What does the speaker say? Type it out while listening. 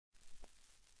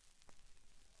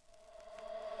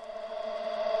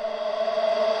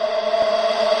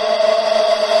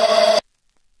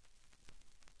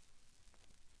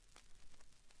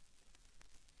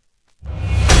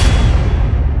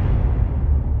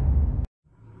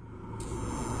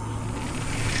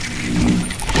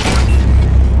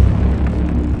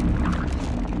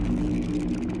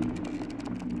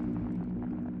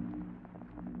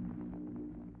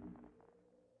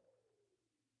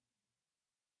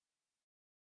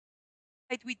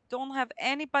We don't have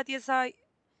anybody as I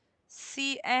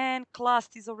see, and Class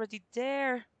is already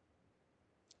there.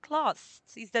 Class,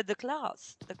 is that the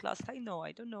Class? The Class, I know,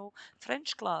 I don't know.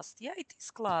 French Class, yeah, it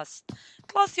is Class.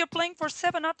 Class, you're playing for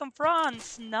 7 Atom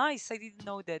France. Nice, I didn't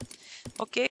know that.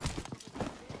 Okay.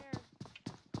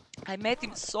 I met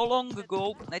him so long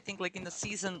ago, I think like in the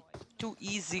season Too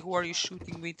Easy. Who are you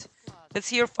shooting with? Let's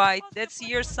hear fight. Let's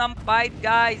hear some fight,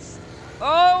 guys.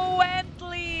 Oh,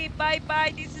 Antley!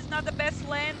 Bye-bye. This is not the best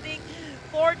landing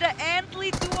for the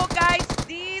Antley duo, guys.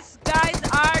 These guys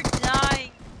are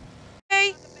dying.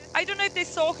 Okay, I don't know if they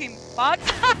saw him, but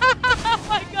oh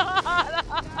my god!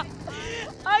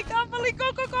 I can't believe go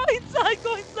inside,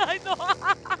 go inside. No.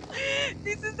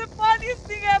 This is the funniest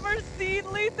thing ever seen,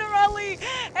 literally.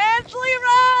 Antley,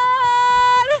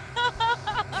 run!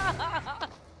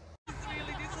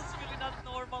 This is really not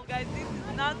normal, guys. This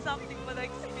is not something that I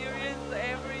experience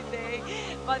every day,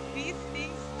 but these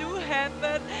things do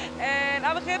happen, and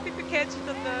I'm happy to catch it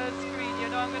on the screen. You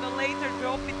know, I'm gonna later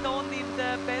drop it on in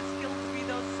the best kills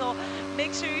video, so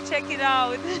make sure you check it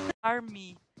out.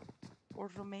 Army or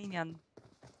Romanian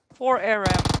 4RM.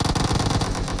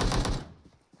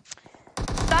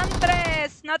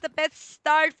 Sandres, not the best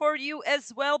start for you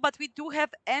as well, but we do have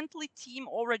Antley team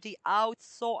already out,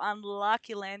 so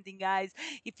unlucky landing, guys.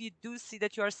 If you do see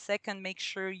that you are second, make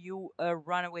sure you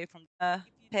run away from the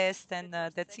pest, and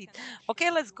that's it. Okay,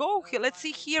 let's go. Let's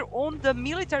see here on the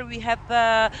military. We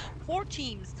have 4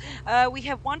 teams. We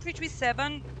have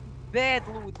 1337. Bad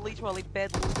loot, literally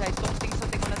bad loot. I don't think so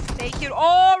they're gonna stay here.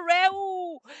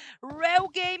 Oh,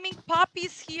 Reu Gaming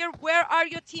Puppies here. Where are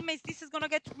your teammates? This is gonna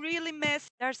get really messy.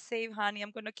 They're safe, honey.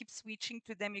 I'm gonna keep switching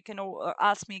to them. You can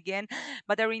ask me again.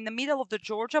 But they're in the middle of the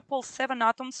Georgia pool. 7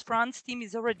 Atoms. France team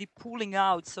is already pulling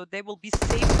out, so they will be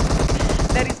safe.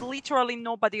 There is literally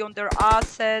nobody on their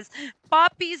asses.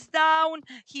 Puppy's down.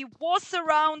 He was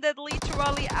surrounded,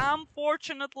 literally.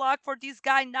 Unfortunate luck for this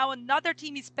guy. Now another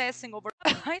team is passing over.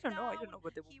 I don't know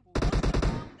what they will do.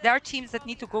 There are teams that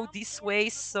need to go this way,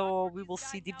 so we will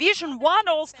see. Division 1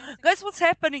 also. Guys, what's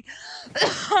happening?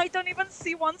 I don't even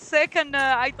see 1 second.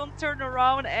 I don't turn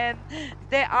around, and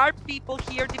there are people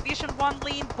here. Division 1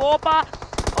 lean, Boba.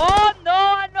 Oh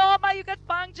no, Anoma, you got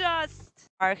bang just.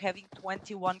 Are having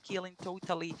 21 killing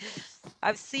totally.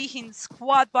 I've seen him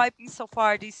squad wiping so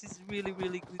far. This is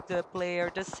really good player.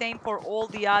 The same for all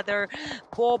the other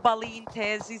Boba, Lean,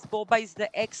 Tezis. Boba is the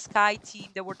ex-Sky team.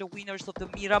 They were the winners of the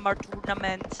Miramar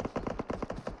tournament.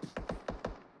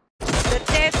 The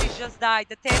Tezis just died.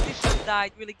 The Tezis just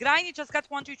died. Really. Griney just got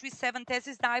 1337.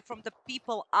 Tezis died from the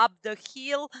people up the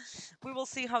hill. We will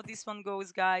see how this one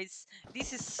goes, guys.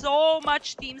 This is so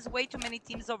much teams. Way too many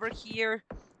teams over here.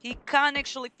 He can't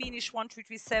actually finish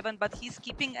 1337, but he's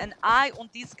keeping an eye on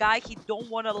this guy. He don't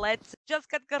want to let... Just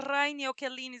got Garaini. Okay,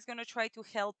 Lean is going to try to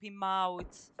help him out.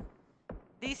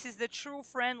 This is the true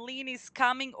friend. Lean is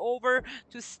coming over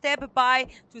to step by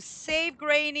to save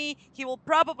Granny. He will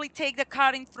probably take the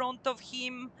car in front of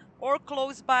him or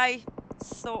close by.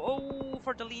 So, oh,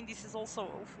 for the Lean, this is also...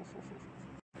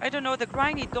 I don't know, the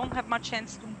Griney don't have much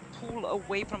chance to pull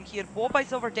away from here. Boba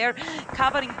is over there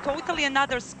covering totally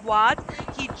another squad.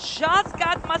 He just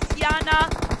got Masiana.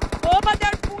 Boba,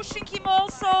 they're pushing him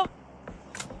also.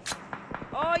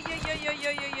 Oh,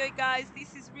 yeah, guys.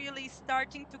 This is really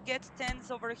starting to get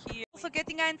tense over here. Also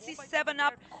getting ANC 7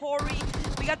 up, Corey.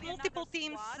 We got multiple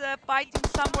teams fighting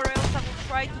somewhere else. I will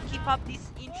try to keep up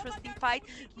this interesting fight.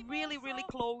 Really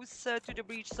close to the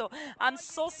breach. So I'm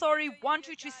so sorry.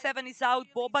 1337 is out.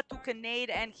 Boba took a nade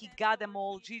and he got them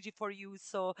all. GG for you.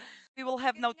 So we will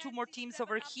have now 2 more teams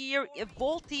over here. A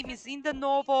Volt team is in the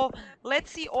Novo.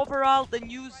 Let's see overall the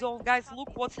new zone. Guys,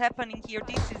 look what's happening here.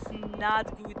 This is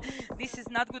not good. This is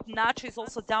not good. Nacho is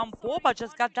also down. Boba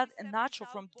just got that Nacho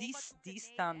from this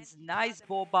distance. Nice,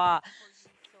 Boba.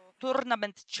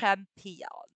 Tournament champion.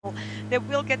 They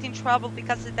will get in trouble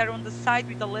because they're on the side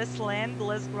with the less land,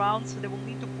 less ground, so they will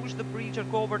need to push the bridge or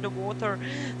go over the water.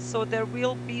 So there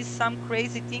will be some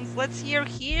crazy things. Let's hear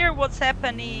here what's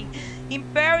happening.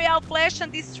 Imperial Flash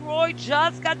and Destroy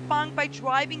just got punked by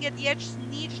driving at the edge.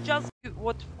 Sneech just...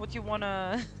 What you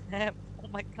wanna have? Oh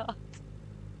my god.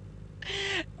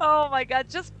 Oh my god,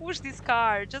 just push this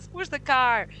car. Just push the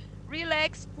car.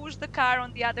 Relax, push the car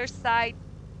on the other side.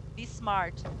 Be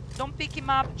smart. Don't pick him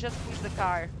up, just push the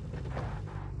car.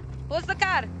 Push the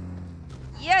car!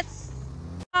 Yes!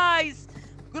 Guys!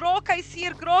 Groka is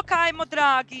here, Groka, ajmo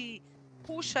dragi!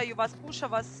 Pušaju vas, puša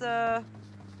vas...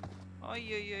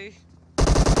 Oj.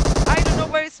 I don't know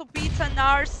where is Ubica and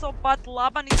Arso, but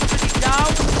Laban is already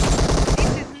down.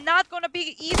 This is not gonna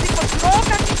be easy for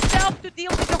Groka himself to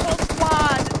deal with the whole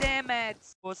squad, damn it!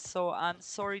 boss, so I'm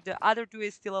sorry. The other duo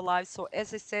is still alive. So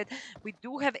as I said, we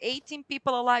do have 18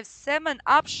 people alive. 7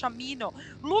 up Shamino.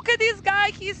 Look at this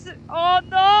guy. He's... Oh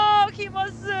no! He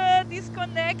was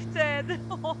disconnected.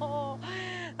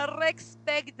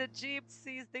 Respect the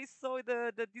gypsies. They saw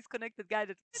the disconnected guy.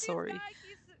 Sorry.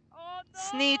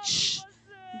 Snitch.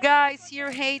 Guys,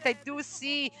 here hate. I do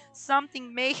see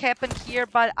something may happen here,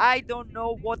 but I don't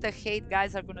know what the hate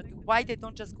guys are gonna do. Why they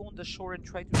don't just go on the shore and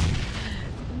try to...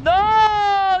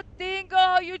 No,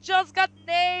 Dingo, you just got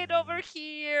nade over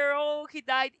here. Oh, he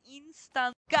died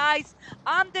instant. Guys,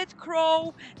 Undead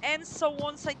Crow and so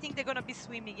on. So I think they're gonna be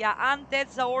swimming. Yeah,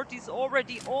 Undead Zaort is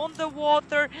already on the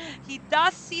water. He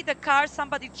does see the car.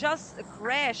 Somebody just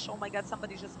crashed. Oh my god,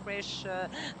 somebody just crashed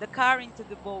the car into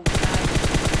the boat.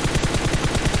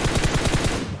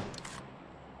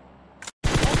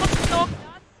 Knock.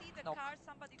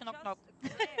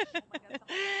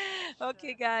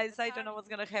 Okay, guys, I don't know what's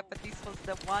gonna happen. This was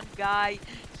the one guy.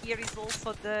 Here is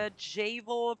also the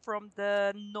Javel from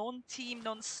the non-team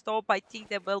non-stop. I think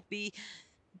they will be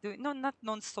doing... No, not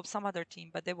non-stop, some other team,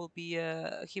 but they will be...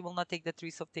 he will not take the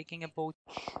risk of taking a boat.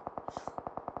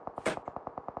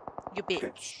 You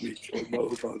bitch.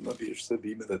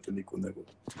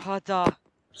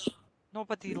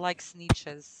 Nobody likes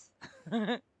snitches.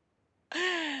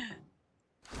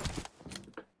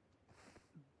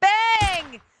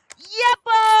 Bang! Yeah,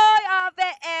 boy!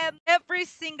 AVM every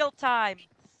single time.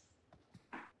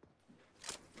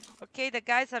 Okay, the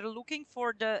guys are looking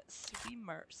for the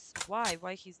swimmers. Why?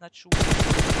 Why he's not shooting?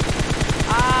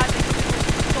 Ah, they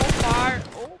go so far.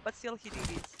 Oh, but still he did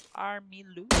it. Army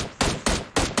lose.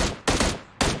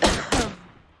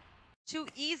 Too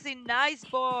easy, nice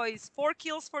boys. 4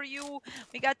 kills for you.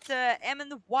 We got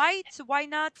Emin White, why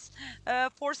not?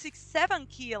 467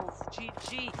 kills,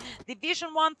 GG.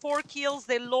 Division 1, 4 kills.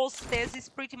 They lost Thesis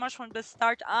pretty much from the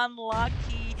start.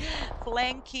 Unlucky.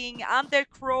 Flanking.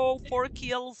 Undercrow, 4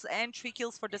 kills and 3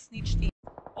 kills for the Snitch team.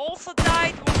 Also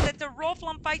died was at the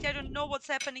Roflam fight. I don't know what's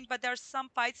happening, but there are some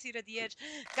fights here at the edge.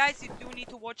 Guys, you do need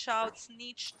to watch out.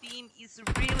 Snitch team is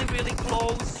really, really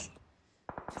close.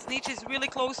 Snitch is really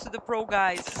close to the pro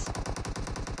guys.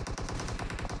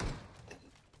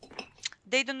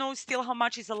 They don't know still how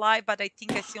much is alive, but I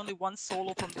think I see only one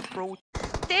solo from the pro.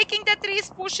 Taking the trees,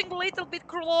 pushing a little bit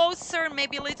closer,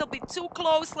 maybe a little bit too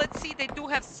close. Let's see, they do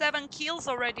have 7 kills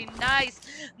already. Nice.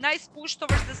 Nice push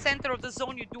towards the center of the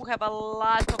zone. You do have a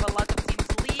lot of teams.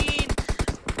 Lean.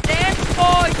 Dance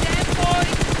boy.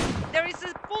 There is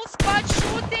a full squad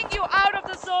shooting you out of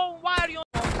the zone. Why are you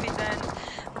confident?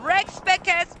 Rex Spec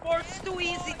Sports, too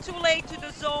easy, too late to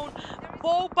the zone.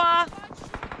 Boba.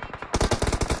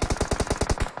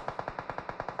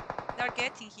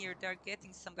 They're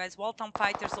getting some guys. Waltown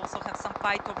Fighters also have some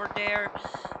fight over there.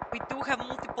 We do have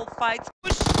multiple fights.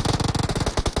 Push.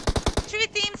 3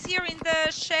 teams here in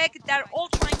the shack. They're all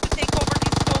trying to take over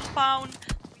this compound.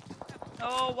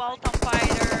 Oh, Waltown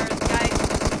Fighters, guys.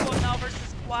 Duo now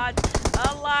versus squad.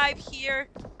 Alive here.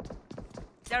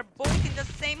 They're both in the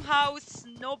same house.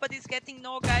 Nobody's getting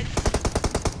no, guys.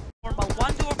 Normal.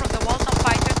 One duo from the Waltown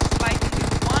Fighters is fighting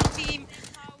with one team.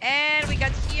 And we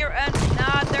got here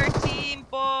another team,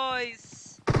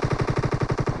 boys.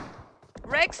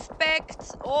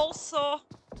 Respect also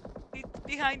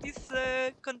behind these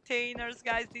containers,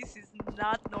 guys. This is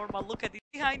not normal. Look at it.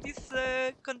 Behind these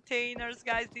containers,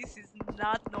 guys. This is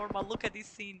not normal. Look at this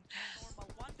scene.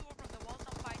 One duo from the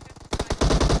Waltown Fighters.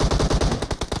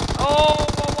 Oh,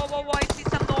 whoa, I see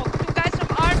some knock. 2 guys from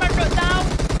Armor down.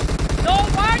 No,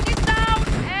 Ward is down.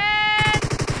 And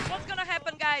what's gonna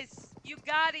happen, guys? You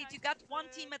got it. You got one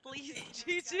team at least.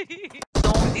 GG.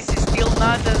 Zone. This is still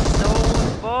not a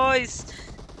zone, boys.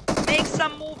 Make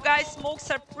some move, guys. Smokes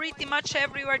are pretty much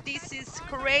everywhere. This is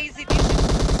crazy. This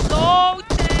is so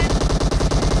tense.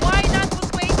 Why not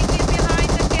was waiting here behind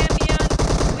the canyon?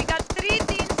 We got 3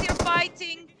 teams here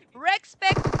fighting.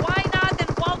 Respect, why not? And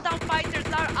Waltown Fighters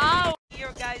are out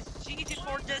here, guys. GG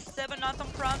for the 7 Atom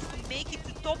France to make it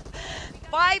to top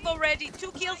 5 already.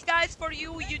 2 kills, guys, for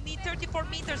you. You need 34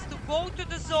 meters to go to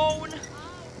the zone.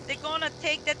 They're gonna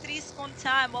take that risk on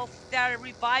time of they're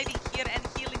reviving here and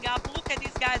healing up. Look at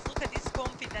these guys. Look at this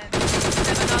confidence.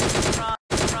 7 Atom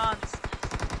France.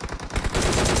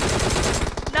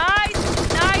 Nice,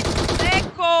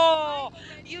 Neko.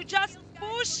 You just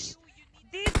push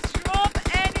this drop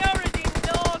and you already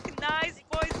knock. Nice,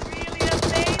 boys. Really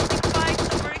amazing fights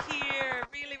over here.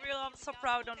 Really, I'm so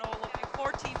proud on all of you.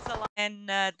 4 teams alive. And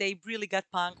they really got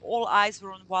punked. All eyes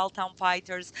were on Wildtown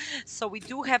Fighters. So we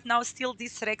do have now still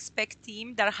this Respect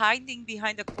team. They're hiding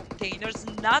behind the containers.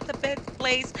 Not a bad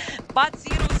place, but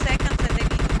 0 seconds and they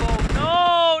need to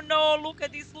go. No, look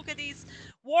at this.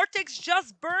 Vortex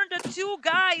just burned the two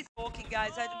guys. Okay,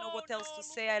 guys, I don't know what else to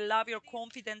say. I love your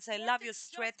confidence. I love your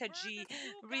strategy.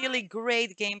 Really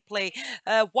great gameplay.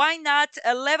 Why not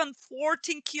 11,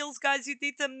 14 kills, guys? You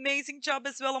did an amazing job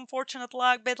as well. Unfortunate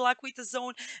luck, bad luck with the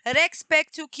zone. Rex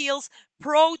Pack 2 kills,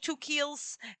 Pro 2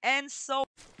 kills, and so.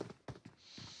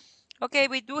 Okay,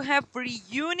 we do have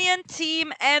reunion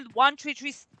team and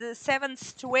 1-3-3-7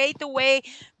 straight away.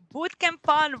 Bootcamp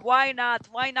fun, why not?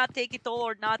 Why not take it all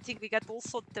or nothing? We got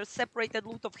also the separated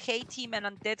loot of Hay Team and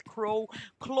Undead Crow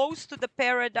close to the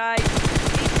paradise.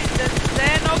 This is the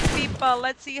Xenok people.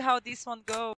 Let's see how this one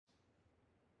goes.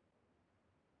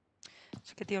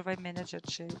 Check the right manager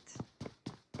chat.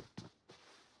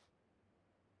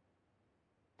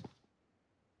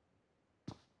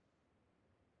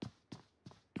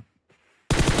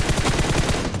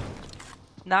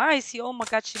 Nice, oh my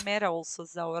god, Chimera also,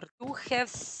 Zaur. Do have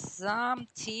some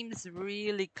teams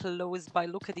really close by.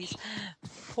 Look at this.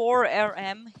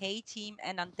 4RM, Hay Team,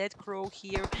 and Undead Crow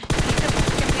here.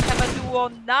 Can we have a duo?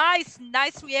 Nice,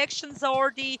 nice reactions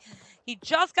already. He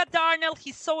just got Darnell.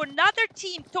 He saw another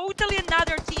team, totally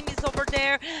another team is over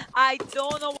there. I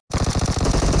don't know.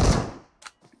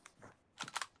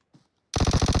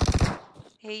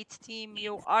 Hate team,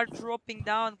 you are dropping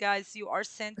down, guys. You are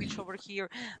sandwiched over here.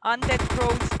 Undead Crow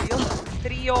still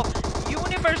trio.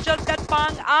 Universe just got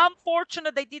bang.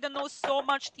 Unfortunate, they didn't know so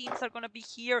much teams are gonna be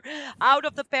here out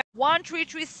of the pair.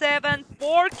 1-3-3-7,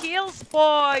 4 kills,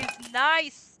 boys.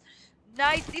 Nice.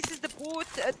 Nice, this is the boot,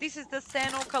 this is the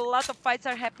Xenok. A lot of fights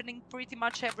are happening pretty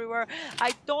much everywhere.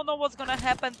 I don't know what's gonna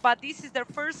happen, but this is their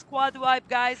first squad wipe,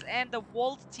 guys, and the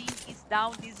Vault team is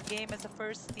down this game as a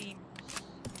first team.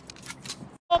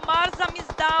 Oh, Marzam is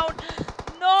down.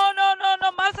 No, no, no,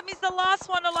 no. Marzam is the last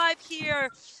one alive here.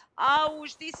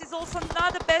 Ouch. This is also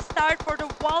not the best start for the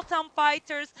Wildtown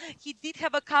fighters. He did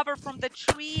have a cover from the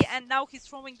tree, and now he's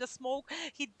throwing the smoke.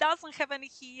 He doesn't have any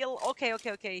heal. Okay,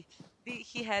 okay, okay.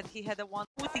 He had a one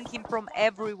putting him from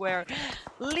everywhere.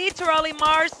 Literally,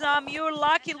 Marzam, you're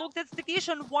lucky. Look, that's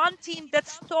Division 1 team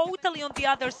that's totally on the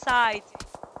other side.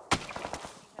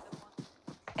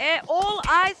 All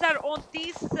eyes are on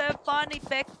this funny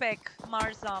backpack,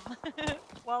 Marzam.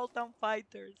 Well done,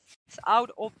 fighters. It's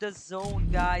out of the zone,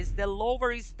 guys. The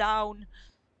lower is down.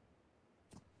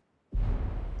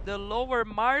 The lower,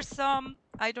 Marzam.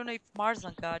 I don't know if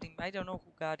Marzam got him. I don't know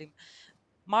who got him.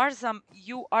 Marzam,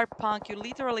 you are punk. You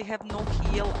literally have no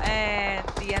heal. And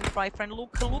the end, my friend.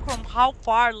 Look from how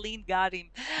far Lin got him.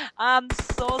 I'm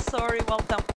so sorry. Well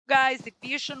done, guys.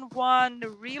 Division 1,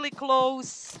 really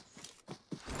close.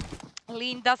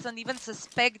 Lean doesn't even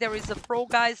suspect there is a pro,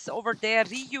 guys, over there.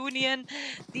 Reunion.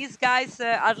 These guys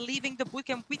are leaving the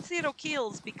bootcamp with 0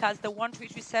 kills because the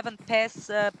 1-3-3-7 pass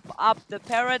up the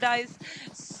paradise.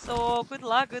 So good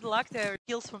luck there.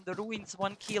 Kills from the ruins,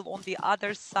 1 kill on the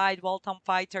other side. Walton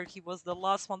fighter, he was the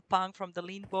last one punk from the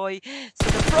lean boy. So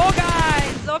the pro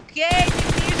guys, okay,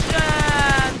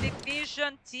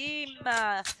 division team.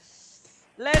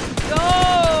 Let's go!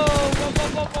 Whoa, whoa,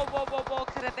 whoa, whoa, whoa, whoa, whoa.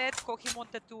 Krevetko, he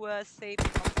wanted to save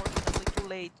him, unfortunately too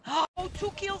late. Oh,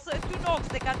 2 kills, 2 knocks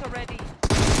they got already.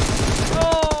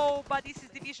 Oh, but this is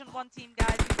Division 1 team,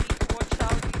 guys. You need to watch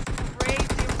out. These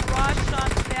crazy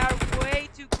Russians, they are way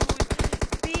too good.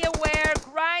 Be aware.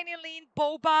 Grinding Lean,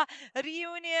 Boba,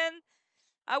 Reunion.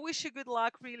 I wish you good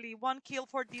luck, really. 1 kill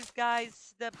for these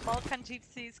guys, the Balkan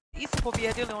Gypsies. И са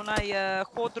победили onaj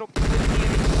hodrop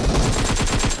turnir.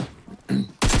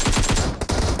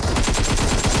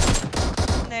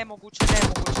 Nemoguće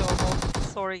ovo.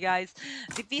 Sorry, guys.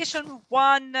 Division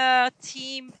 1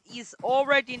 team is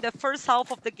already in the first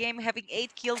half of the game, having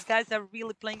 8 kills. Guys, they're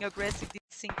really playing aggressive.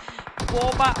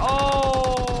 Boba.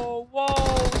 Oh, whoa.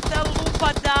 The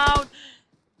Lupa down.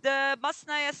 The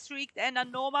Masnaya streaked and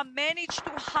Anoma managed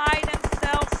to hide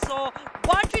themselves. So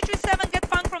 1-3-3-7 get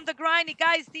fun from the grindy.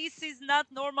 Guys, this is not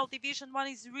normal. Division 1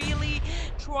 is really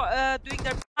doing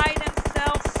their hide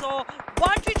themselves. So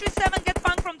 1-3-3-7 get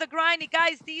fun from the grindy.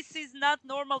 Guys, this is not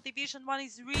normal. Division 1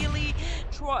 is really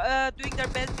doing their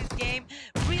best this game.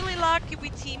 Really lucky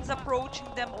with teams approaching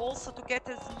them also to get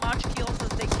as much kills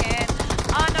as they can.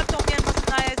 Anatomy and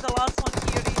Masnaya is the last one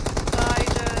here inside.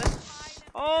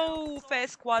 Oh,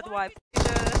 fast squad wipe.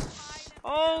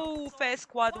 Oh, fast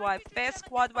squad wipe. Fast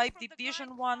squad wipe. Division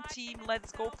 1 team.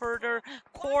 Let's go further.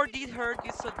 Core did hurt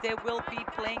you, so they will be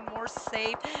playing more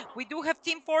safe. We do have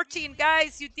Team 14.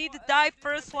 Guys, you did die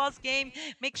first last game.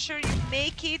 Make sure you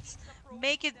make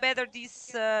it better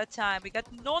this time. We got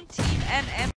non-team and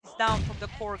M is down from the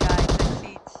core, guys. That's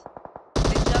it.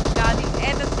 They just got it.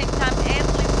 At the same time,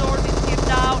 Endless Orb is here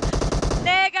down.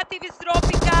 Negative is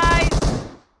dropping, guys.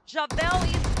 Javel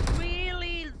is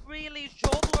really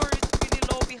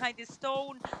behind the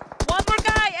stone. One more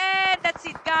guy, and that's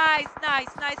it, guys.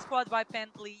 Nice squad by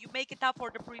Bentley. You make it up for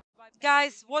the pre.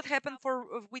 Guys, what happened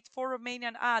with 4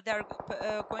 Romanian? They're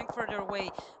going further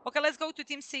away. Okay, let's go to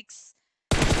team 6.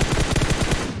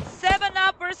 7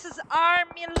 up versus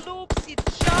Army Loops. It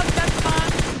just got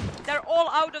fun. They're all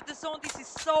out of the zone. This is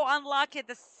so unlucky. At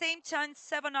the same time,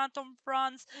 7 out on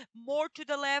fronts. More to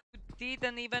the left.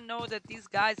 Didn't even know that these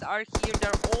guys are here.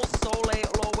 They're all so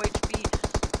low HP.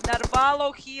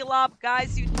 Narvalo, heal up.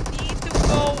 Guys, you need to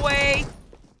go away.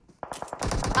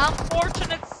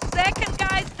 Unfortunate second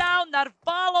guy's down.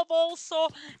 Narvalov also.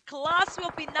 Class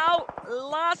will be now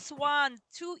last one.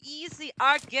 Too easy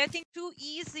are getting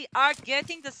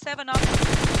the 7 up.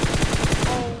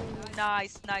 Oh,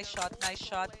 nice shot.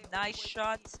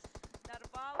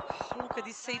 Look at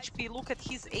this HP. Look at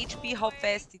his HP, how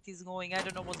fast it is going. I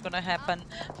don't know what's gonna happen.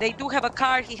 They do have a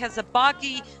car. He has a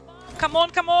buggy. Come on,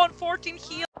 14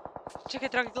 heal. Čekaj,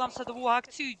 dragi, gledam sad ovu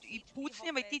akciju i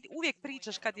pucnjava i ti uvijek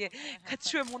pričaš kad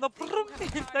čujem ono brum,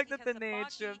 tako da te ne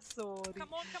čujem, sorry.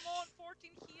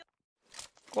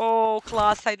 Oh,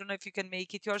 Class, I don't know if you can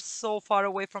make it. You're so far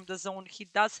away from the zone. He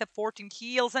does have 14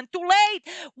 heals and too late!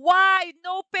 Why?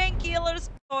 No painkillers.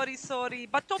 Sorry.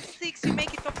 But top 6, you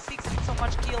make it top 6 with so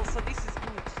much kills, so this is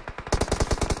good.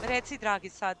 Reci, dragi,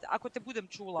 sad, ako te budem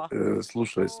čula.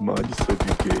 Slušaj, smanji sebi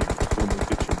game, to ne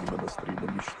utječe njima na streamu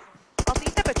ništa. Ali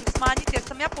i tebe ću smanjiti jer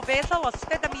sam ja povezala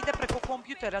sve da mi ide preko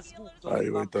kompjutera zvuk do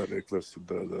njima. Ajoj, da, rekla su,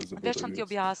 da, zaboravio. Već sam ti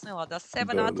objasnila da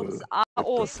 7 atoms, a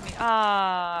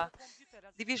 8.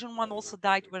 Division 1 also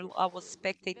died while I was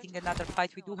spectating another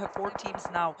fight. We do have 4 teams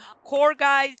now. Core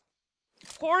guy,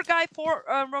 4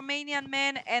 Romanian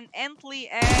men, and Entley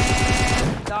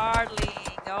and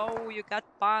Darling. Oh, you got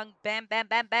Pung. Bam.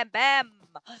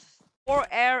 4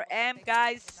 RM,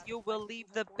 guys. You will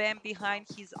leave the Bam behind.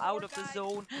 He's out of the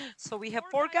zone. So we have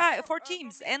 4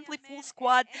 teams. Entley full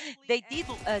squad. They did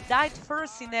died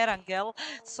first in Erangel.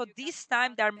 So this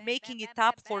time they're making it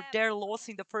up for their loss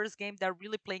in the first game. They're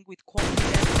really playing with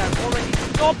confidence. They're already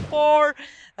top 4.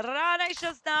 Rana is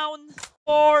just down.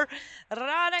 4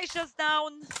 RM,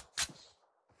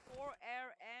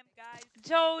 guys.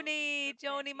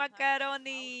 Joni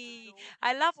Macaroni.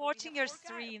 I love watching your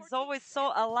streams. Always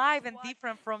so alive and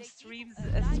different from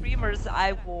streamers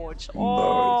I watch.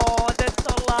 Oh, that's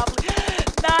so lovely.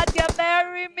 Nadia,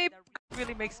 marry me.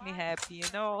 Really makes me happy, you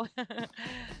know.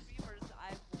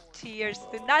 Cheers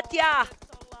to Nadia.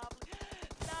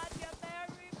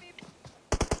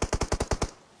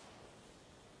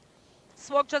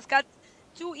 Swag just got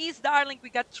 2 East Darling. We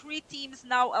got 3 teams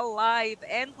now alive.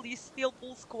 Entley still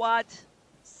full squad.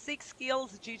 6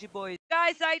 kills. GG boys.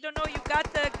 Guys, I don't know. You got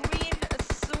the green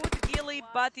suit, Gilly,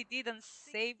 but it didn't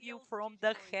save you from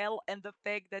the hell and the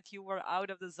fact that you were out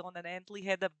of the zone and Entley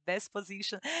had the best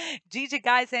position. GG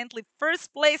guys, Entley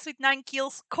first place with 9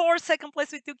 kills. Core second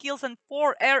place with 2 kills and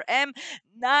 4 RM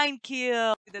 9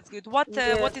 kills. That's good. What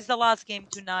is the last game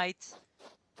tonight?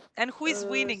 And who is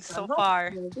winning so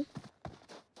far?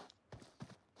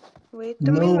 Wait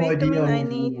a minute, I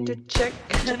need to check.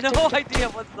 No idea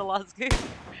what's the last game.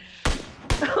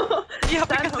 Yeah,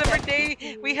 because every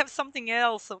day we have something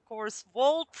else, of course.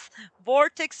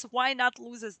 Vortex, why not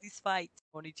loses this fight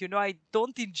on it? You know, I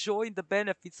don't enjoy the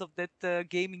benefits of that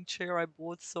gaming chair I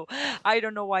bought, so I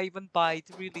don't know why I even buy it,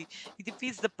 really. It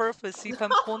defeats the purpose if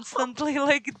I'm constantly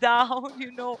like down,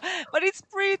 you know. But it's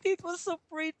pretty, it was so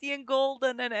pretty and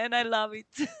golden, and I love it.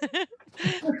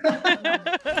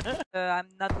 I'm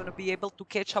not gonna be able to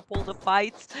catch up all the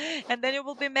fights, and then you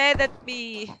will be mad at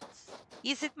me.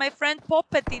 Is it my friend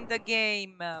Poppet in the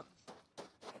game?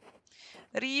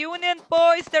 Reunion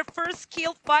boys, their first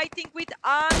kill fighting with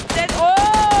Undead.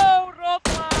 Oh,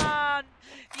 Roflan!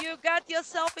 You got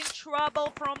yourself in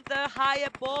trouble from the high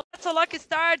above. That's a lucky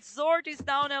start. Zord is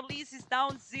down, Elise is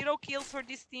down. 0 kills for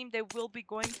this team. They will be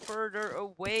going further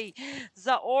away.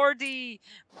 Zaordi,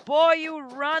 boy, you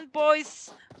run,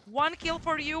 boys. 1 kill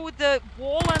for you. The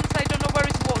Wallans, I don't know where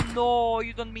is Wall. No,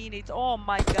 you don't mean it. Oh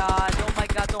my god.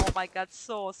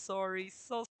 So sorry.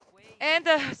 And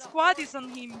the squad is on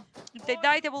him. If they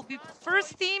die, they will be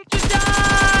first team to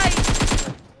die.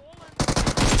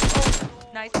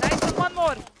 Oh, nice. And one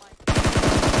more.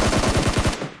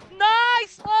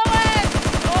 Nice, Oleg!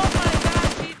 Oh my god,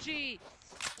 GG.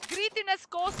 Grittiness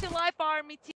Coastal Life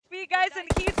Army TV, guys, and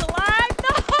he's alive.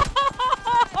 No!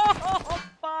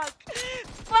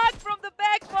 Fuck from the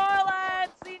back,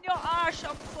 Violence in your arm. gosh,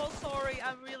 I'm so sorry.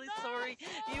 I'm really sorry.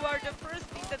 You are the first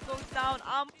team that goes down.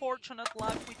 Unfortunate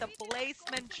luck with a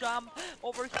placement jump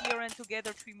over here, and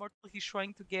together 3 more. He's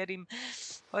trying to get him.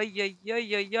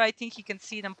 I think he can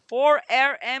see them.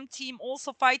 4RM team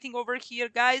also fighting over here,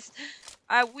 guys.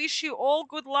 I wish you all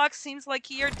good luck. Seems like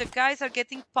here the guys are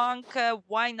getting punk.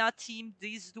 Why not team?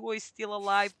 This duo is still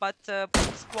alive, but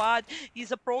full squad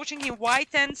is approaching him.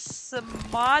 White and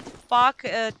mud fuck.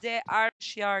 They are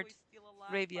yard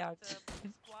graveyard.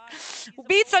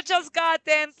 Pizza just got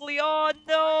Entley. Oh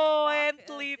no,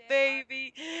 Entley,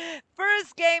 baby.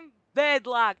 First game, bad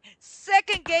luck.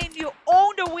 Second game, you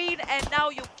own the win, and now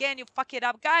you fuck it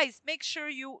up. Guys, make sure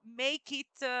you make it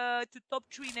to top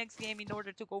 3 next game in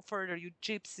order to go further, you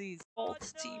gypsies.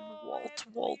 Walt team,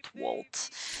 Walt.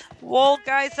 Walt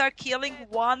guys are killing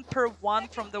 1 per 1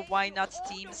 from the Why Not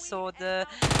team, so the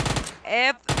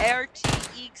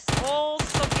FRTX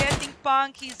also getting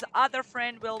punk. His other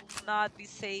friend will not be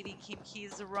saving him.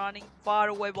 He's running far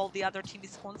away while the other team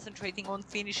is concentrating on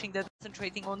finishing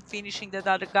that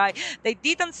other guy. They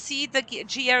didn't see the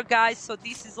GR guys, so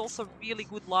this is also really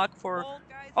good luck for...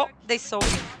 Oh, they saw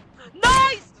him.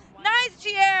 Nice! Nice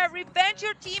GR! Revenge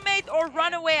your teammate or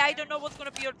run away. I don't know what's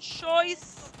gonna be your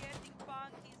choice.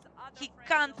 He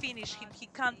can't finish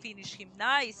him.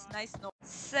 Nice. No.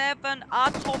 7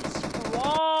 atoms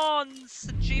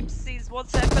bronze. Gypsies,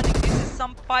 what's happening? This is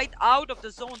some fight out of the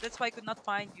zone. That's why I could not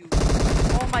find you.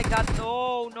 Oh my god,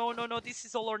 no. This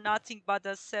is all or nothing, but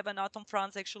the 7 atom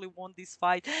France actually won this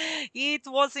fight. It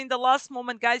was in the last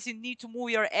moment, guys. You need to move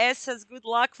your asses. Good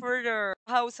luck further.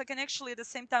 House, I can actually at the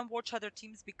same time watch other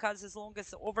teams, because as long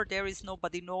as over there is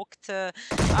nobody knocked,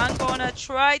 I'm gonna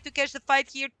try to catch the fight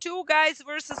here. 2 guys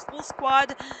versus full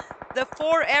squad. The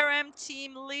 4RM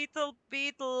team little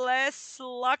bit less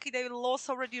lucky. They lost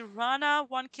already Rana.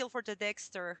 1 kill for the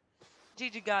Dexter.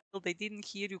 GG guys, they didn't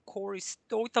hear you. Core is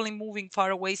totally moving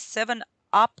far away. 7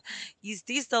 up. Is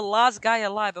this the last guy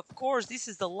alive? Of course, this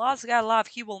is the last guy alive.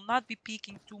 He will not be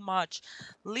peeking too much.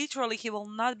 Literally, he will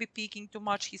not be peeking too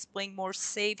much. He's playing more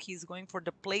safe. He's going for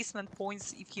the placement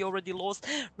points if he already lost.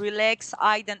 Relax,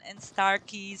 Aiden and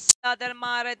Starkeys. Other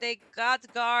Mare, they got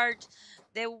guard.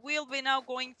 They will be now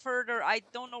going further. I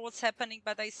don't know what's happening,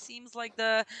 but it seems like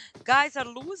the guys are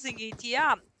losing it.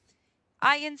 Yeah.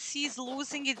 INC is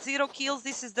losing it, 0 kills.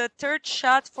 This is the 3rd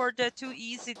shot for the Too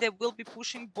Easy. They will be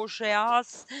pushing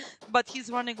Bojeas, but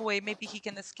he's running away. Maybe he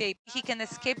can escape. He can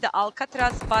escape the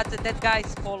Alcatraz, but that guy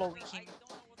is following him.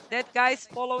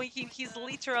 He's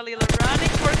literally running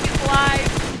for his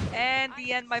life. And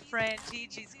the end, my friend.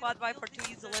 GG. Squad by for Too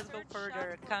Easy. Let's go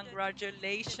further.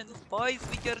 Congratulations, boys,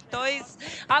 with your toys.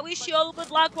 I wish you all good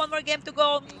luck. 1 more game to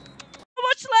go.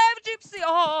 Much left, Gypsy.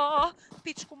 Oh,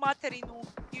 pičku materinu.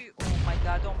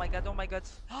 Oh my god.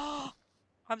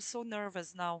 I'm so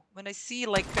nervous now when I see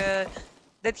like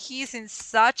that he's in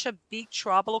such a big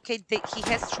trouble. Okay, he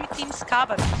has 3 teams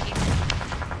covering him.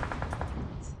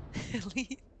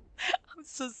 I'm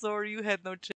so sorry, you had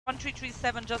no chance.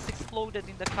 1337 just exploded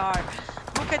in the car.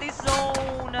 Look at this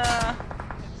zone.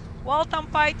 Welcome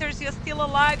fighters, you're still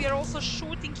alive. You're also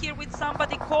shooting here with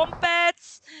somebody.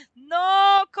 Compets!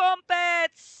 No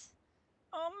compets!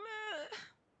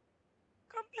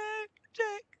 Come back,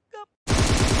 Jacob.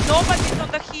 Nobody's on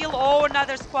the hill. Oh,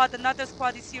 another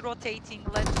squad is here rotating.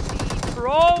 Let's see.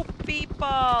 Pro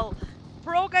people.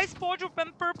 Pro guys, Pubg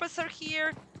and Purpose are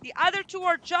here. The other 2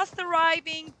 are just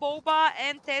arriving. Boba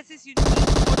and Tesis, you need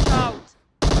to watch out.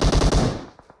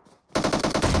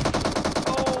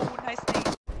 Oh, nice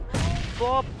nade.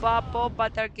 Boba,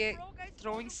 they're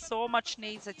throwing so much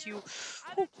nades at you.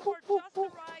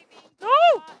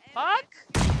 No! Fuck!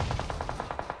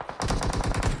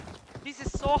 This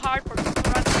is so hard for him to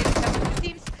run away. The 2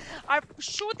 teams are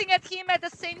shooting at him at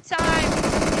the same time.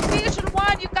 Division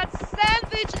 1, you got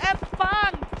sandwich and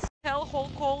punked. Hellhole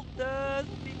called the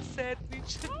big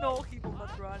sandwich. No, he will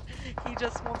not run. He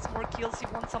just wants more kills. He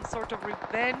wants some sort of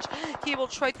revenge. He will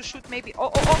try to shoot maybe.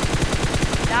 Oh.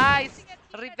 Nice.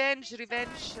 Revenge,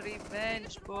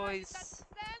 boys.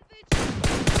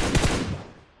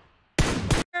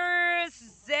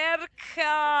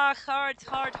 Zerka.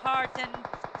 Heart.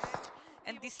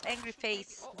 And this angry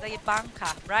face.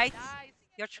 Zebanka, right?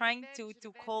 You're trying to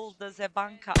call the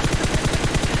Zebanka.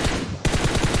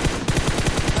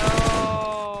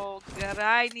 No,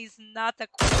 Grind is not a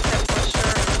concept for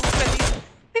sure. Look at this.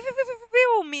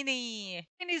 Mini.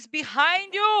 And is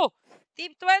behind you.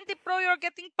 Team 20 Pro, you're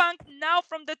getting punked now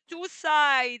from the 2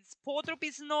 sides. Podrup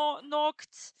is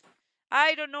knocked.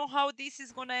 I don't know how this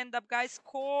is gonna end up, guys.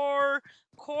 Core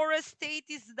Estate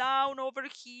is down over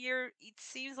here. It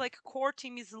seems like Core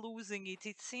team is losing it.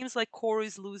 It seems like Core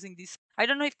is losing this. I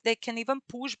don't know if they can even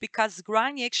push because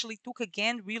Granny actually took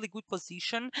again really good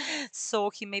position.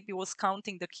 So he maybe was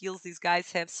counting the kills these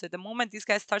guys have. So the moment this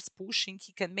guy starts pushing,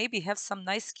 he can maybe have some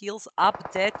nice kills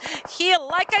up that hill.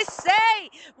 Like I say,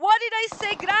 what did I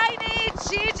say? Granny,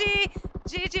 GG.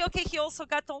 Okay, he also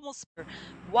got almost.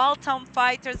 Wildtown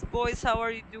Fighters, boys, how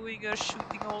are you doing? You're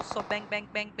shooting also. Bang, bang,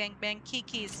 bang, bang, bang.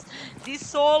 Kikis. This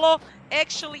solo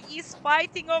actually is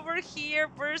fighting over here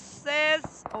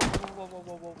versus. Oh, whoa, whoa,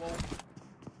 whoa, whoa, whoa.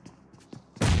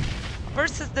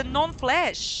 Versus the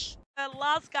non-flash. The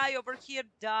last guy over here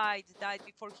died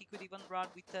before he could even run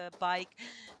with the bike.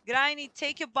 Granny,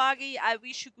 take your buggy. I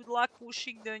wish you good luck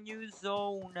pushing the new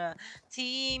zone.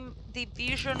 Team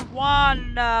Division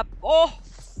 1. Oh,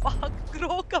 fuck.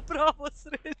 Groka Bravo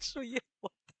sreću je.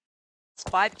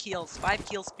 5 kills,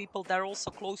 people. They're also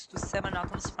close to 7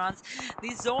 atoms France.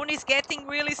 This zone is getting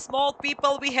really small,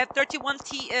 people. We have 31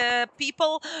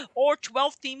 people or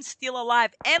 12 teams still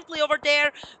alive. Amply over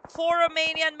there, 4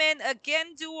 Romanian men,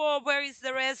 again duo. Where is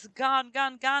the rest? Gone.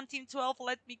 Team 12,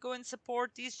 let me go and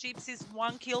support these gypsies.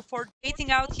 1 kill for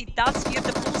waiting out. He does hear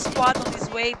the full squad on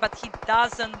his way, but he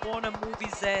doesn't want to move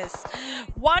his ass.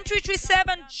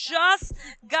 1337 just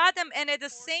got them, and at the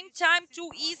same time, too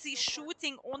easy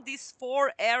shooting on this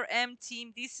 4RM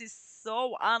team. This is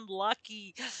so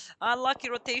unlucky. Unlucky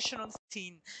rotation on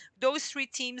team. Those 3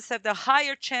 teams have the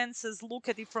higher chances. Look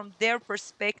at it from their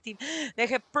perspective. They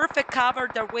have perfect cover.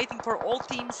 They're waiting for all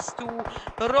teams to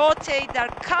rotate. They're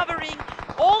covering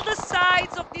all the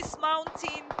sides of this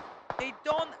mountain. They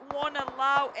don't want to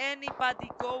allow anybody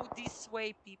go this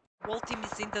way, people. Whole team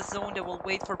is in the zone. They will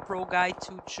wait for Pro Guy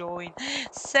to join.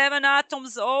 7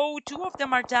 atoms. Oh, 2 of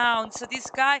them are down. So this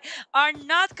guy are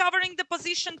not covering the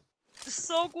position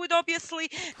so good, obviously.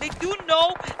 They do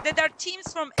know that there are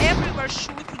teams from everywhere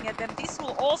shooting at them. This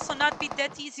will also not be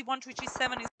that easy.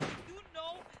 1337 is. They do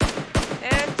know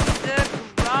at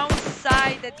the ground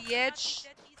side, at the edge.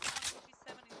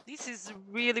 This is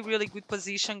really, really good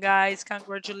position, guys.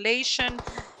 Congratulations.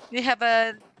 We have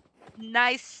a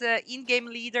nice in-game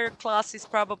leader. Class is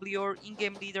probably your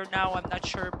in-game leader now. I'm not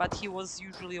sure, but he was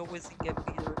usually always in-game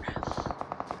leader.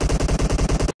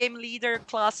 Game leader.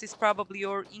 Class is probably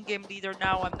your in-game leader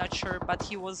now. I'm not sure, but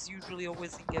he was usually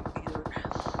always in-game leader.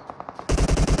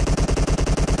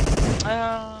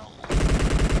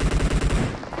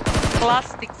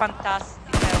 Plastic, fantastic.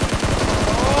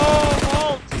 Oh,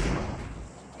 Volt!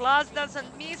 Class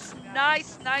doesn't miss.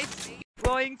 Nice.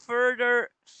 Going further.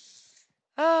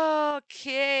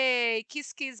 Okay.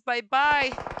 Kiss,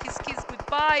 bye-bye. Kiss,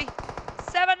 goodbye.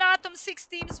 7 atoms, 6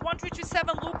 teams.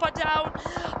 1337, Lupa down.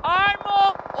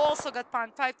 Armo also got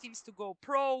pumped. 5 teams to go.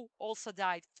 Pro also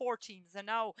died. 4 teams. And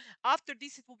now, after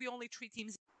this, it will be only 3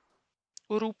 teams.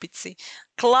 Rupici.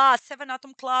 Class, 7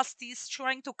 atom class is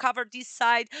trying to cover this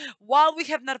side while we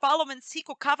have Narvalov and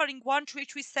Siko covering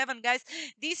 1337, guys.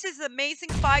 This is an amazing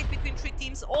fight between 3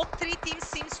 teams. All 3 teams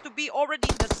seems to be already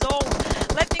in the zone.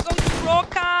 Let me go to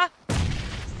Roka.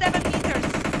 7 meters.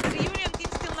 The reunion team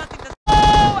still not in the zone.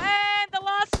 Oh, and the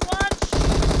last one.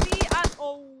 See, and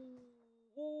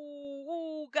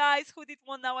guys, who did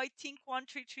one now? I think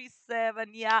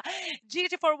 1337. Yeah,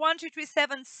 GG for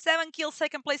 1337. 7 kills,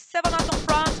 second place. 7 atom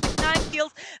France with 9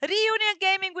 kills. Reunion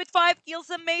Gaming with 5 kills.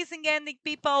 Amazing ending,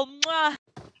 people. Mwah.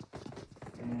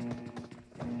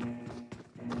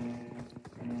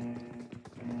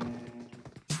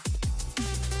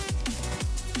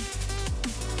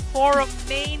 For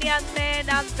Romanian man,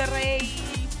 Andrei.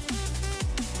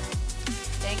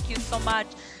 Thank you so much.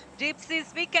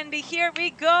 Gypsies weekend, here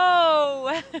we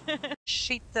go.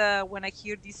 Shit, when I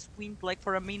hear this wind like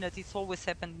for a minute, it's always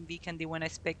happened in weekendy when I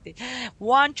expect it.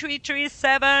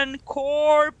 1337,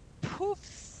 Core,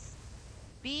 Poofs,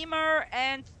 Beamer,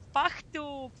 and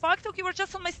Faktuk. Faktuk, you were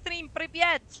just on my stream.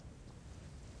 Привет.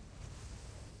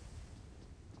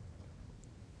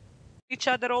 Each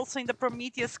other also in the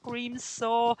Prometheus screams,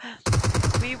 so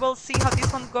we will see how this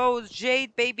one goes.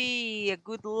 Jade, baby,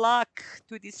 good luck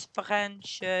to this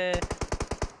French.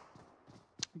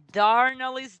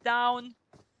 Darnell is down.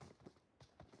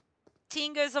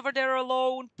 Tinga is over there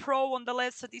alone. Pro on the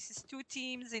left, so this is 2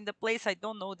 teams in the place. I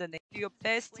don't know the name. Your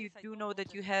best, you do know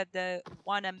that you had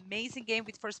one amazing game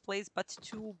with first place, but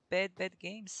 2 bad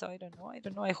games. So I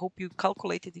don't know. I hope you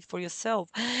calculated it for yourself.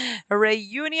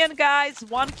 Reunion, guys.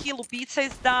 1 kill. Pizza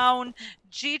is down.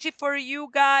 GG for you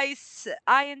guys.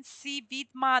 INC,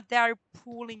 Vidma, they are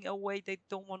pulling away. They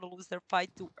don't want to lose their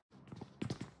fight to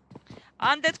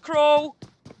Undead Crow.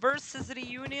 versus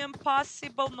Reunion.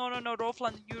 Possible. No,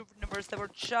 Rofland Universe. They were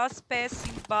just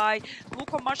passing by. Look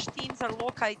how much teams are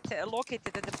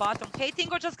located at the bottom. Okay,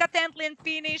 Tingo just got Antly and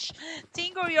finish.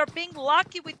 Tingo, you're being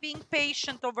lucky with being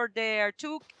patient over there.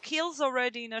 2 kills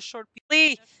already in a short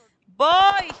period.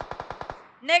 Boy!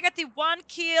 -1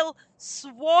 kill.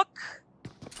 Swok.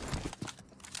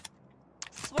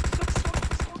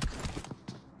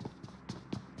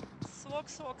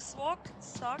 Swok.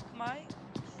 Suck my.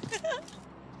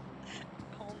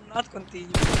 I'll not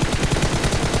continue.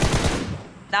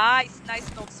 Nice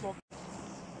no Swok.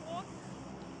 Oh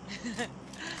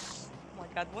my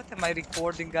god, what am I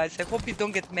recording, guys? I hope you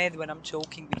don't get mad when I'm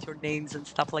joking with your names and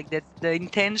stuff like that. The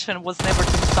intention was never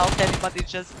to insult anybody,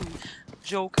 just to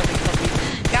joke a little bit.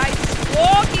 Guys,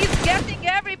 Swok is getting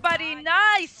everybody.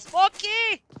 Nice!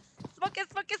 Smoky!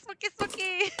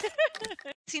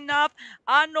 It's enough.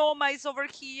 Anoma is over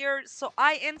here. So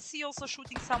INC also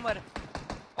shooting somewhere.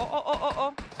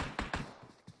 Oh.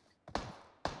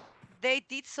 They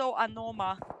did so,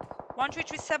 Anoma.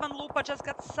 1337 Lupa just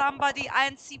got somebody.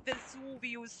 INC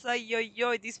Vesuvius.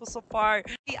 This was so far.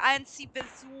 INC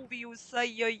Vesuvius.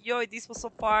 This was so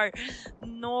far.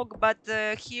 Nog, but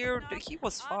here he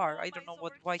was far. I don't know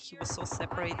why he was so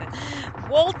separated.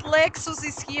 Walt Lexus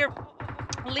is here.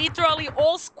 Literally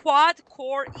all squad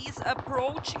core is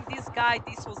approaching this guy.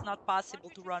 This was not possible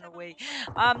to run away.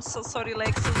 I'm so sorry,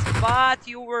 Lexus, but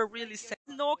you were really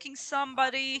knocking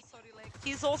somebody.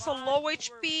 He's also low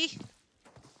HP.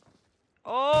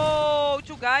 Oh,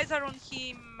 2 guys are on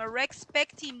him. Rex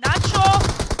Pecti, Nacho.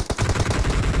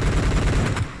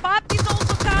 Pop is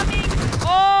also coming.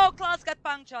 Oh, Klaus got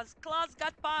punked, just. Klaus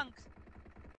got punked.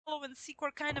 And Seek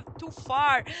were kind of too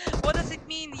far. What does it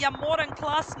mean? Yamora and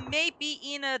Klaus may be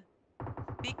in a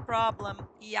big problem.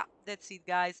 Yeah, that's it,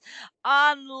 guys.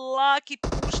 Unlucky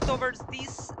push towards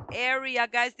this area,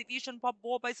 guys. Division Pubg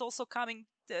Mobile is also coming.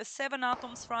 7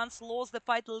 Atoms France lost the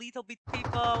fight a little bit,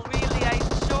 people. Really, I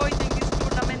enjoyed doing this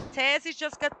tournament. Tezis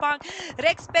just got punked.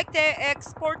 Rex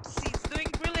Export is doing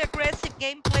really aggressive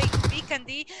gameplay to Weekend,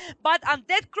 but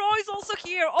Undead Crow is also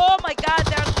here. Oh my god,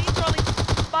 they're literally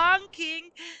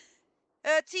punking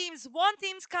teams. One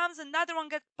team comes, another one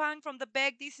gets punked from the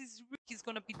back. This is what he's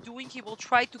gonna be doing. He will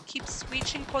try to keep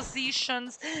switching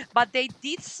positions, but they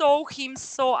did so him,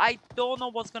 so I don't know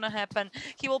what's gonna happen.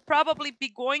 He will probably be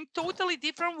going totally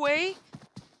different way.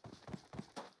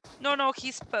 No,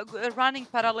 he's running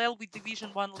parallel with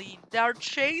Division 1 lean. They are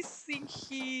chasing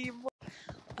him.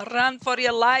 Run for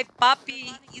your life.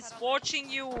 Papi is watching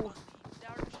you.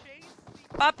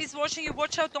 Papi is watching you.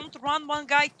 Watch out, don't run one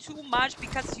guy too much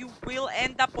because you will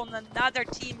end up on another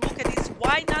team. Look at this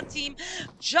Why Not team.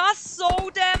 Just saw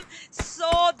them. So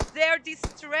their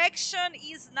distraction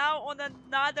is now on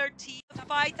another team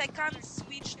fight. I can't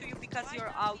switch to you because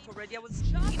you're out already. I was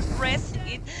pressing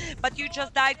it, but you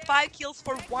just died. 5 kills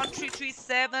for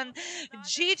 1337.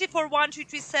 GG for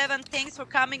 1337. Thanks for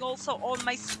coming also on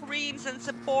my screams and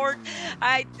support.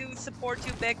 I do support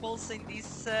you back also in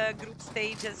these group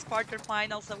stages,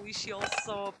 quarterfinals. I wish you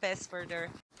also pass further.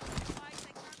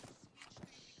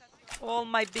 All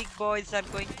my big boys are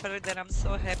going further. I'm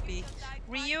so happy.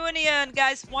 Reunion,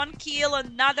 guys. 1 kill.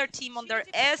 Another team on their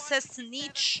SS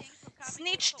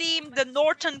Snitch team, the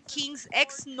Norton Kings,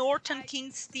 ex-Norton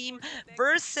Kings team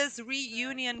versus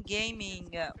Reunion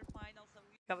Gaming.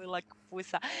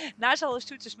 Nažalost,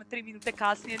 čućeš me 3 minute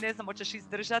kasnije, ne znam, hoćeš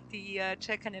izdržati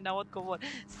čekanje na odgovor.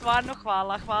 Stvarno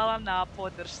hvala na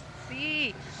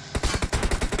podršci.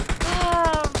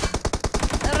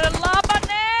 Relaba,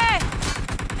 ne,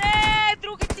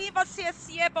 drugi tim vas je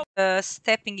sjebao.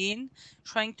 Stepping in,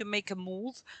 trying to make a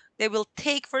move. They will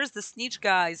take first the Snitch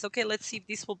guys. Okay, let's see if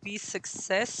this will be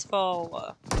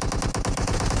successful.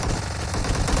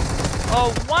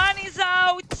 Oh, 1 is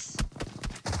out.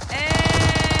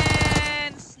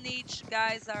 And Snitch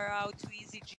guys are out too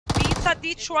easy. Ubica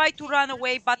did try to run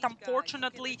away, but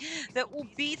unfortunately the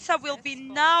Ubica will be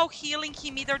now healing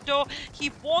him, either though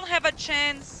he won't have a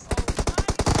chance.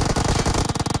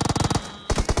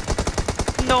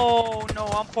 No,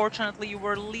 unfortunately you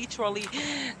were literally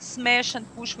smash and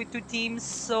push with 2 teams,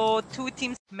 so 2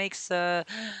 teams makes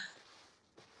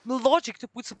logic to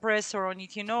put suppressor on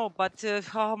it, you know, but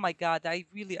oh my god, I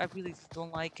really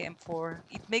don't like M4.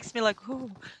 It makes me like, oh,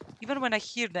 even when I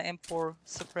hear the M4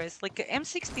 suppress, like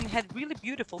M16 had really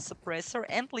beautiful suppressor,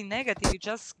 Antly negative, you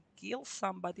just kill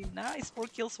somebody. Nice, 4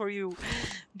 kills for you.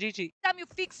 GG. Time you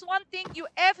fix one thing, you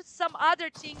F some other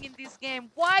thing in this game.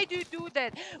 Why do you do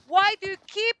that? Why do you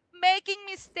keep making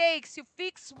mistakes? You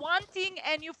fix one thing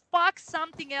and you fuck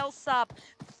something else up.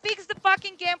 Fix the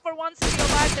fucking game for once in your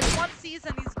life, that one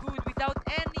season is good without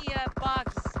any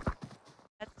bugs.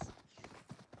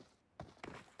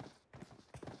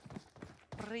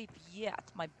 Привет,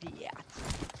 my beat.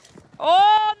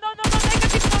 Oh, no,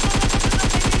 negative.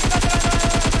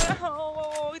 No.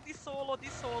 Oh, this solo.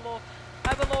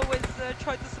 I will always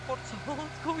try to support solos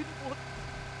going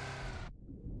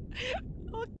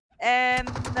forward. And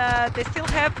they still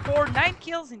have 9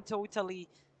 kills in totally.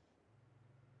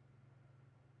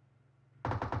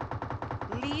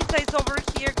 Lisa is over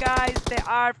here, guys. They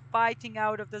are fighting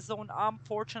out of the zone,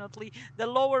 unfortunately. The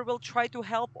lower will try to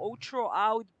help Otro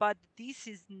out, but this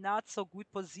is not so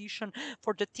good position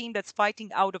for the team that's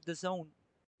fighting out of the zone.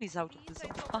 He's out of the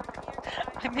zone.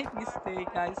 I made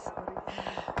mistake, guys. Sorry.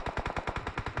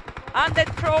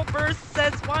 Undead Pro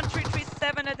versus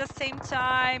 1337 at the same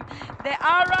time. They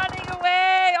are running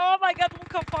away. Oh my god,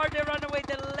 look how far they run away.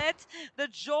 They let the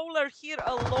Joler here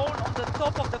alone on the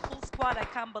top of the full squad. I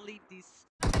can't believe this.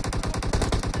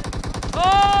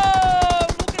 Oh,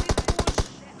 look at this push.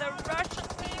 The Russian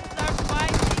teams are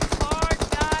fighting hard,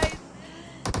 guys.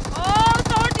 Oh,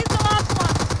 Thord is the last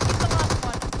one. He's the last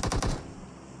one.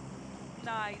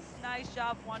 Nice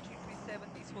job, 1337.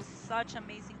 This was such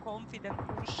amazing, confident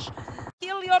push.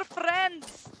 Kill your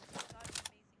friends.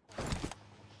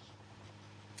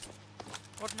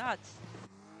 Or not.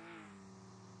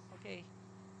 Okay.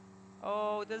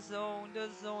 Oh, the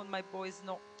zone, my boys.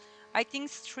 No. I think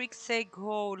Strick say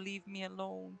go, leave me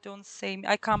alone. Don't say me.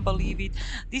 I can't believe it.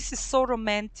 This is so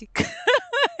romantic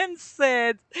and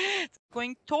sad.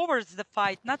 Going towards the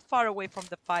fight, not far away from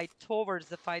the fight, towards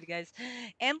the fight, guys.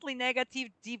 Ently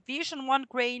negative, Division 1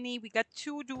 Granny. We got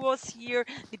 2 duos here.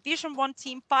 Division 1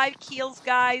 team, 5 kills,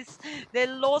 guys. They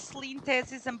lost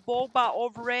Lintesis and Boba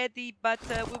already, but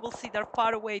we will see. They're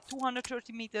far away,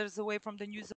 230 meters away from the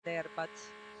news there, but...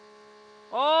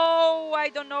 Oh, I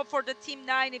don't know for the Team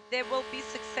 9 if they will be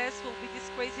successful with this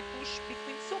crazy push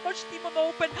between so much team on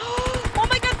open. Oh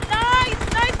my god, nice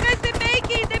guys, they make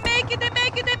it. They made it.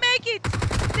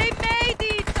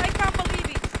 I can't believe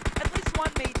it. At least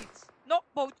one made it. No,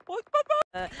 both.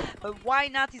 Why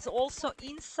not is also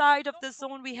inside of the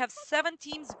zone. We have 7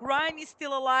 teams. Grime is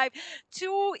still alive.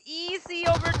 Too easy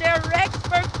over there.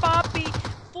 Rexburg Poppy.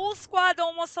 Full squad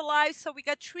almost alive. So we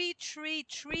got 3-3,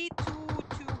 3-2.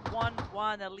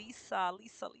 1-1, Elisa.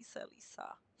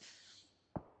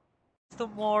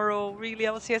 Tomorrow, really,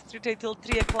 I was yesterday till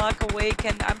 3 o'clock awake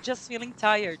and I'm just feeling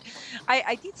tired.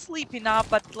 I did sleep enough,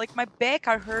 but like my back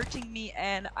are hurting me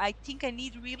and I think I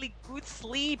need really good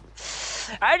sleep.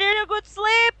 I need a good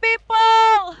sleep,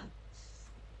 people!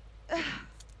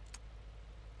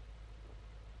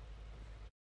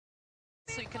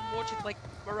 So you can watch it like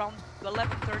around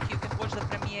 11:30, you can watch the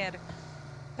premiere.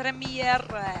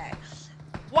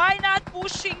 Why not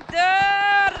pushing the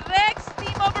Rex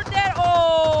team over there?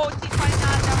 Oh, Team Why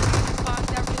not?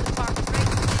 They're really fun. Rex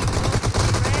team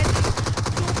ready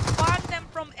to fun them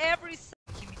from every side.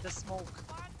 Give me the smoke.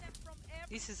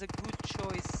 This is a good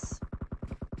choice.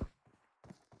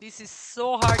 This is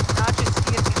so hard. Nacho is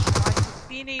here. He's trying to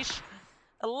finish.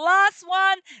 Last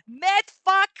one.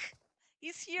 Medfuck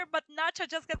is here, but Nacha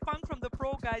just got punked from the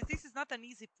pro, guys. This is not an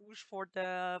easy push for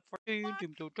the...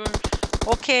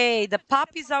 Okay, the Pop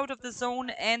is out of the zone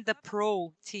and the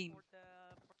pro team.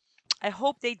 I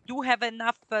hope they do have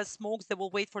enough smokes. They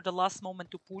will wait for the last moment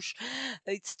to push.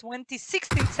 It's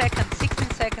 16 seconds,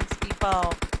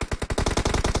 people.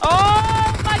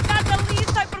 Oh my god,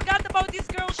 Elise, I forgot about this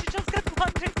girl. She just got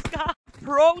 100 scar.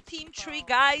 Pro team 3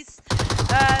 guys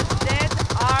that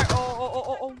are...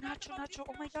 Oh, Nacho.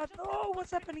 Oh my god, no, what's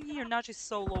happening here? Nacho is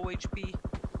so low HP.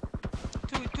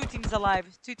 Two teams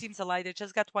alive. They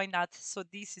just got why not. So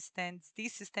this is tense.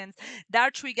 There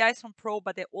are 3 guys from pro,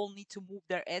 but they all need to move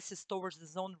their asses towards the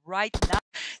zone right now.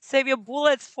 Save your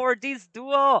bullets for this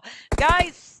duo.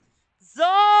 Guys,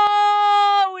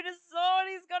 zone! The zone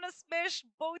is gonna smash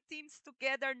both teams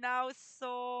together now.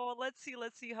 So let's see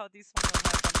how this one will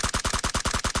happen.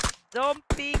 Don't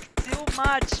pick too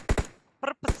much.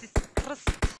 Purpose is crust.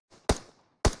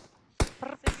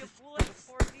 Save your bullets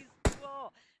for this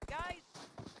duo. Guys,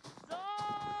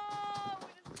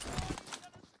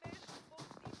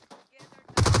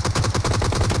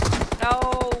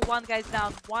 oh, one guy's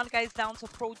down, so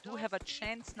pro do have a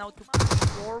chance now to push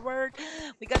forward.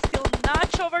 We got still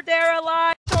Nacho over there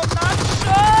alive. So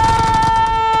Nacho!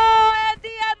 At the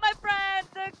end, my friend,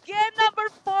 the game number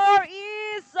 4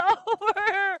 is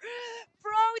over.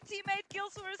 Pro teammate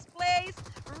kills first place.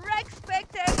 Rex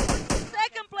Spectator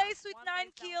second place with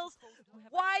 9 kills.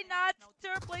 Why not?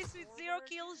 Third place with 0. zero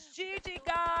kills. GG,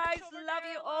 guys. Love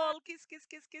you all. Kiss, kiss,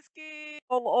 kiss, kiss, kiss.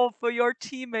 All for your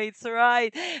teammates,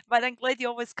 right? But I'm glad you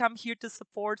always come here to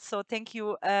support. So thank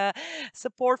you.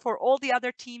 Support for all the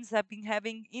other teams I've been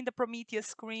having in the Prometheus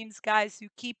Screams, guys. You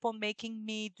keep on making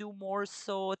me do more.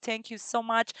 So thank you so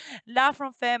much. Love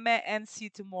from Feme and see you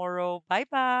tomorrow. Bye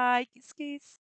bye. Kiss, kiss.